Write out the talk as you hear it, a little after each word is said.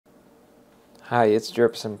Hi, it's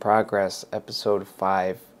Jerps in Progress, episode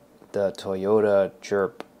 5, the Toyota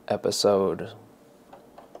Jerp episode.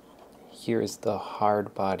 Here's the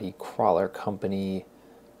Hardbody Crawler Company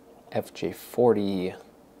FJ40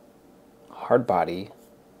 Hardbody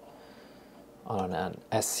on an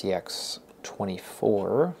SCX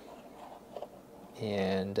 24.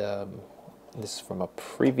 And this is from a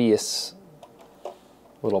previous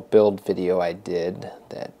little build video I did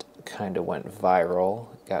that kind of went viral.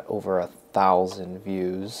 Got over 1,000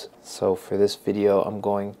 views. So for this video I'm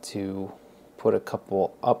going to put a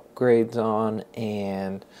couple upgrades on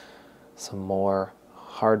and some more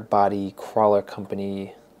Hardbody Crawler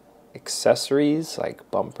Company accessories like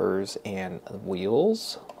bumpers and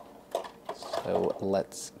wheels. So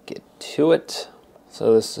let's get to it.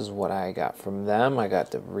 So this is what I got from them. I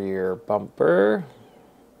got the rear bumper,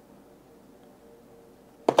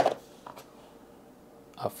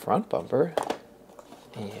 a front bumper,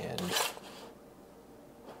 and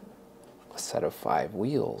a set of 5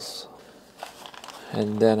 wheels.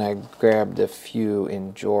 And then I grabbed a few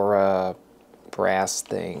Injora brass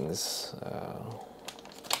things,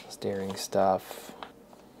 steering stuff,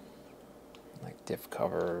 like diff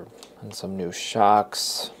cover, and some new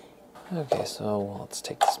shocks. Okay, so let's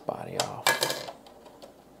take this body off.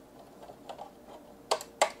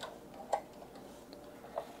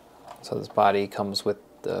 So this body comes with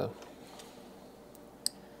the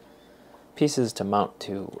pieces to mount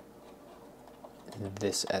to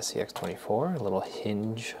this SCX 24, a little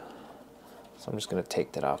hinge. So I'm just going to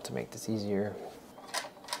take that off to make this easier.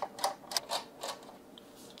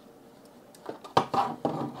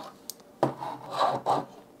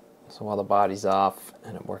 So while the body's off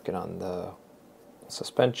and I'm working on the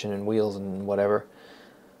suspension and wheels and whatever,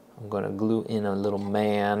 I'm going to glue in a little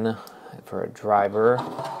man for a driver.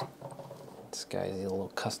 This guy's a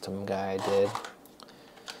little custom guy I did.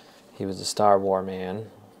 He was a Star Wars man.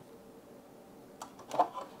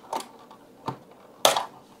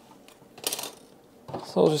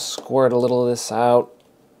 So I'll just squirt a little of this out.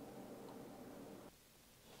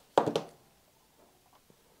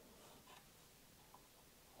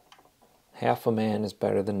 Half a man is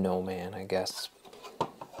better than no man, I guess.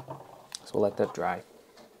 So we'll let that dry.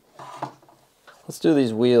 Let's do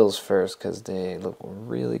these wheels first because they look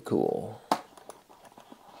really cool.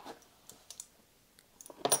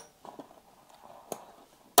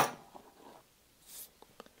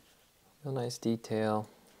 Real nice detail.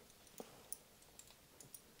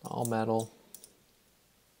 All metal.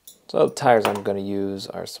 So the tires I'm going to use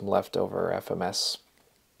are some leftover FMS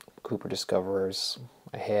Cooper Discoverers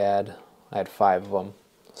I had 5 of them.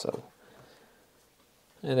 So,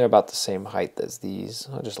 and they're about the same height as these,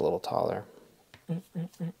 just a little taller.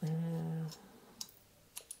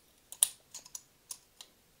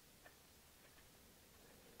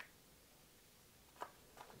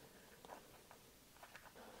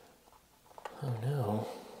 Oh no.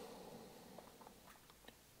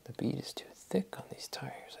 The bead is too thick on these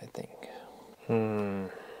tires, I think.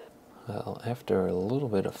 Well, after a little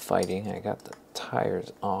bit of fighting, I got the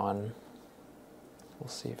tires on. We'll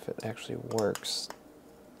see if it actually works.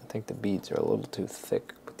 I think the beads are a little too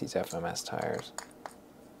thick with these FMS tires.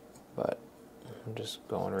 But I'm just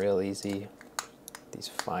going real easy. These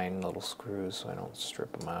fine little screws so I don't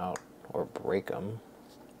strip them out or break them.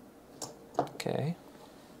 Okay.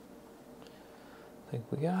 I think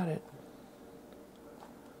we got it.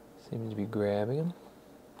 Seems to be grabbing them.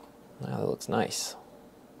 Now that looks nice.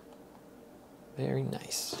 Very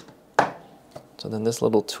nice. So then this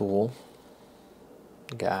little tool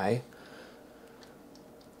guy,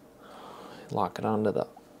 lock it onto the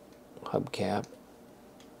hubcap.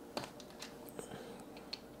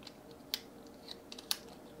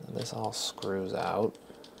 And this all screws out.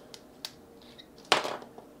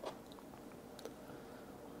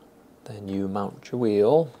 Then you mount your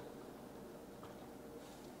wheel.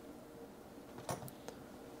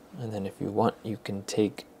 And then if you want, you can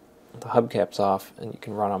take the hubcaps off and you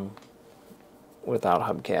can run them without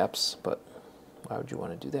hubcaps, but why would you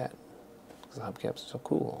want to do that? Because the hubcaps are so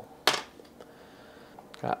cool.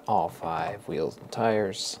 Got all 5 wheels and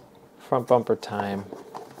tires. Front bumper time.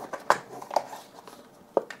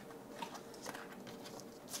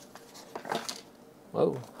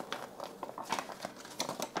 Whoa.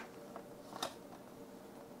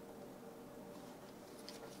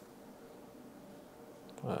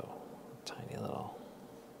 Whoa, tiny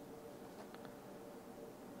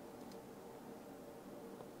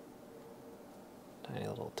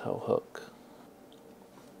little tow hook.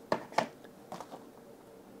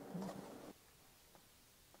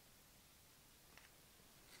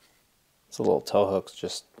 So little tow hooks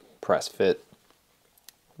just press fit.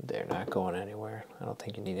 They're not going anywhere. I don't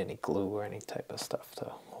think you need any glue or any type of stuff to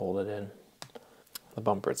hold it in. The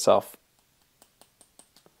bumper itself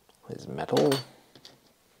is metal.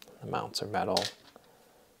 The mounts are metal.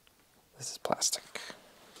 This is plastic.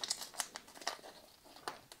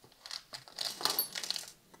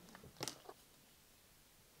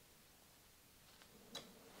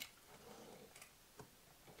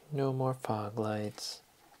 No more fog lights.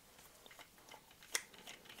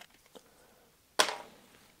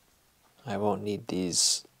 I won't need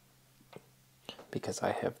these because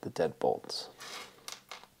I have the deadbolts.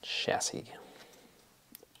 Chassis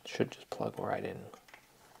should just plug right in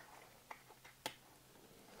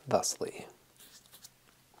thusly.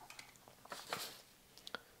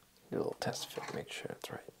 Do a little test fit, make sure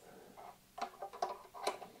it's right.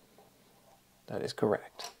 That is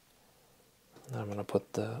correct. Now I'm going to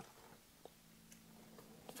put the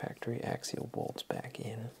factory axial bolts back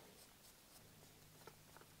in.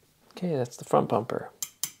 Okay, that's the front bumper.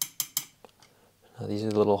 Now these are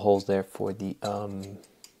the little holes there for the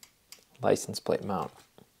license plate mount.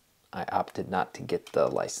 I opted not to get the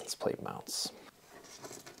license plate mounts.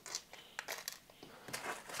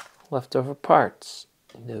 Leftover parts.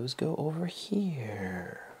 Those go over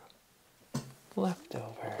here.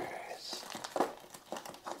 Leftovers.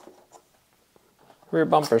 Rear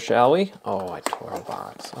bumper, shall we? Oh, I tore a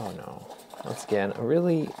box. Oh no. Once again, a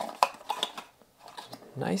really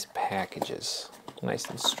nice packages. Nice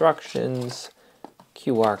instructions.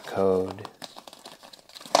 QR code.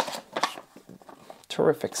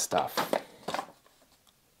 Terrific stuff.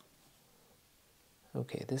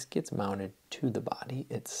 Okay, this gets mounted to the body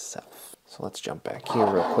itself. So let's jump back here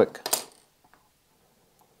real quick.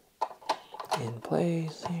 In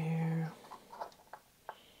place here.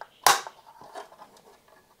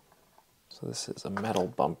 So this is a metal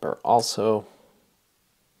bumper also.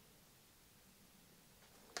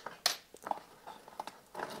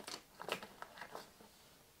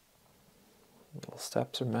 Little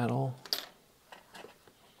steps are metal.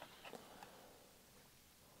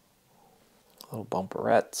 Little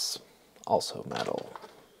bumperettes, also metal.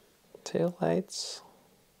 Tail lights,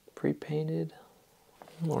 pre-painted.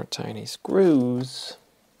 More tiny screws.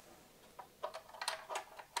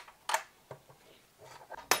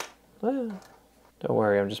 Don't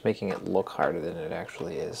worry, I'm just making it look harder than it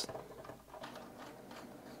actually is.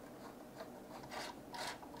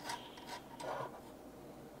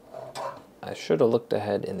 I should have looked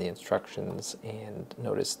ahead in the instructions and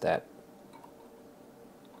noticed that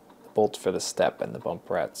the bolts for the step and the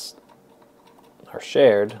bumperettes are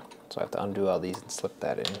shared, so I have to undo all these and slip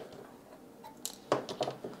that in.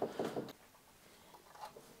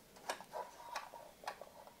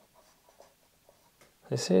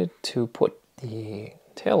 I said to put the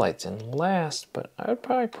taillights in last, but I would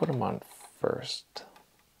probably put them on first.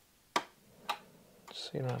 So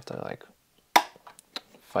you don't have to like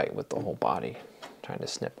fight with the whole body, trying to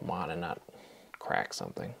snip them on and not crack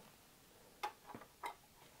something.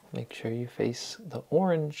 Make sure you face the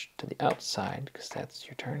orange to the outside because that's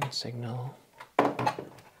your turn signal. And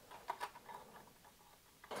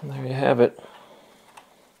there you have it.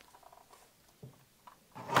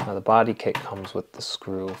 Now the body kit comes with the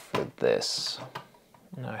screw for this.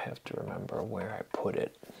 Now I have to remember where I put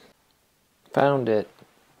it. Found it.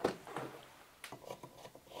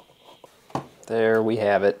 There we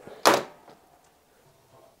have it.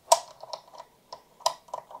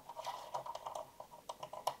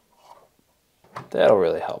 That'll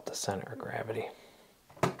really help the center of gravity.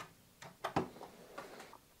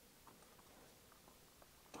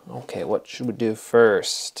 Okay, what should we do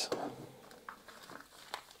first?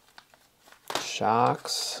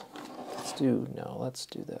 Shocks. Let's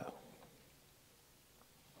do the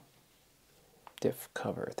diff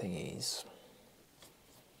cover thingies.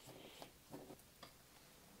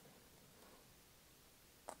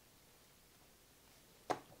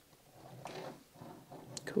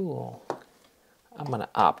 Cool. I'm gonna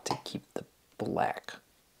opt to keep the black.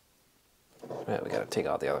 Right, we gotta take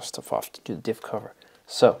all the other stuff off to do the diff cover.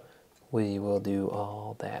 So we will do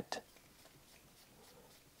all that.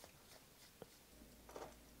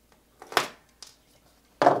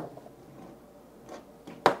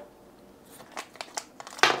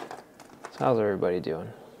 So how's everybody doing?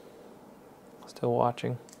 Still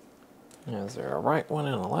watching? Is there a right one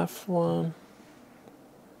and a left one?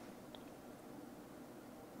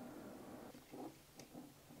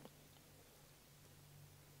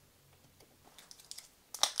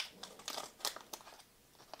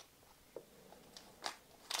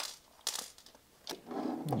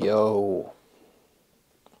 Yo.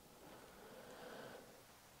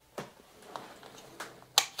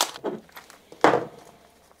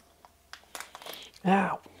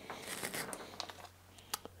 Ow.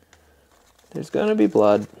 There's gonna be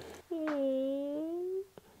blood.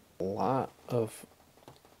 A lot of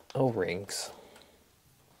O-rings.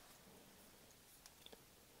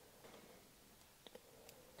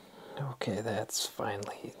 Okay, that's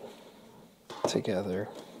finally together.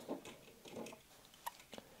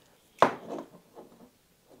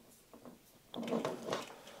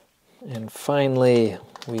 And finally,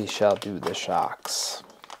 we shall do the shocks.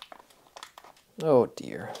 Oh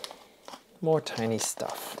dear. More tiny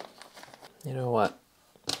stuff. You know what?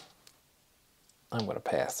 I'm going to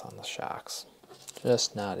pass on the shocks.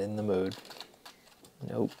 Just not in the mood.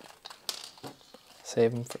 Nope.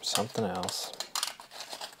 Save them for something else.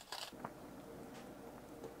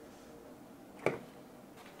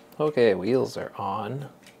 Okay, wheels are on.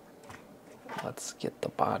 Let's get the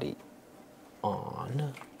body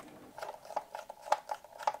on.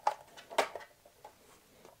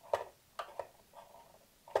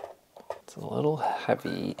 It's a little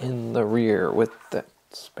heavy in the rear with that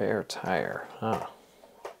spare tire, huh?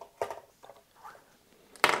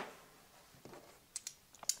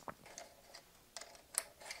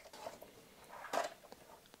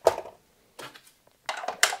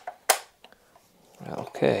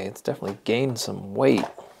 Okay, it's definitely gained some weight.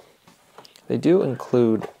 They do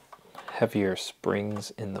include heavier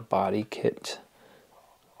springs in the body kit,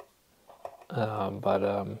 but I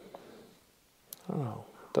don't know,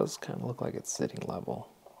 it does kind of look like it's sitting level.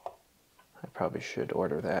 I probably should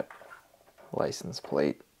order that license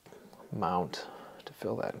plate mount to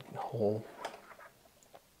fill that hole.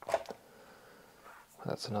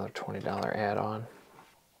 That's another $20 add-on.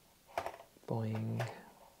 Boing,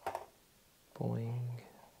 boing.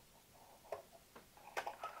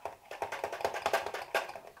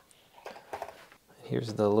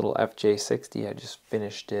 Here's the little FJ60. I just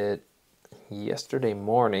finished it yesterday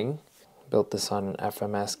morning. Built this on an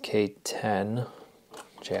FMS K10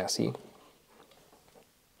 chassis.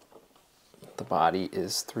 The body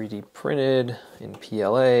is 3D printed in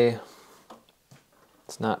PLA.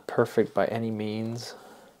 It's not perfect by any means,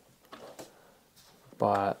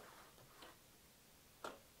 but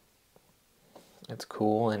it's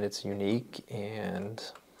cool and it's unique, and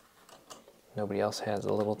nobody else has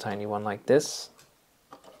a little tiny one like this.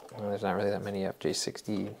 And there's not really that many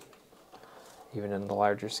FJ60 even in the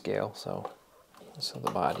larger scale, so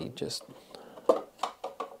the body just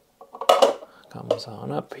comes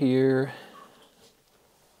on up here.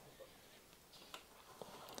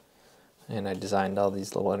 And I designed all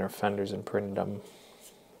these little inner fenders and printed them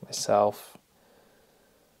myself.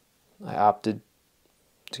 I opted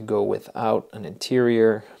to go without an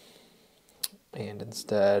interior, and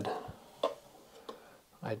instead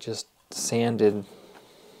I just sanded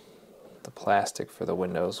the plastic for the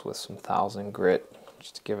windows with some 1000 grit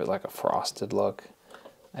just to give it like a frosted look.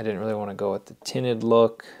 I didn't really want to go with the tinted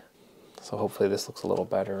look, so hopefully this looks a little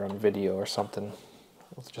better on video or something.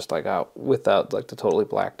 It's just like out without like the totally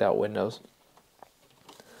blacked out windows.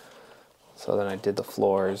 So then I did the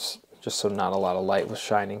floors just so not a lot of light was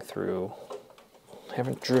shining through. I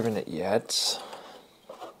haven't driven it yet.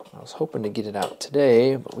 I was hoping to get it out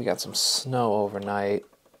today, but we got some snow overnight,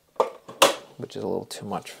 which is a little too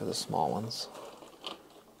much for the small ones.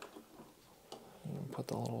 Put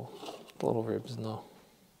the little ribs in the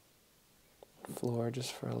floor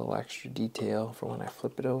just for a little extra detail for when I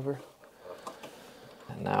flip it over.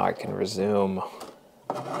 And now I can resume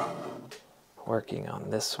working on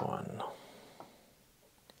this one,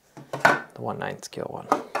 the 1/9 scale one.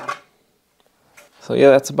 So yeah,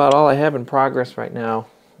 that's about all I have in progress right now.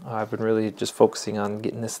 I've been really just focusing on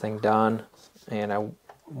getting this thing done, and I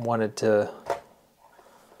wanted to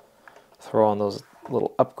throw on those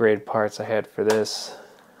little upgrade parts I had for this,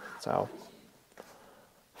 so I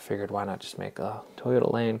figured why not just make a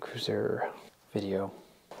Toyota Land Cruiser video.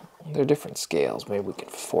 They're different scales. Maybe we can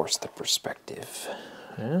force the perspective.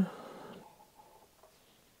 Yeah?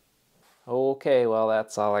 Okay, well,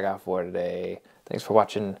 that's all I got for today. Thanks for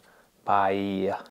watching. Bye.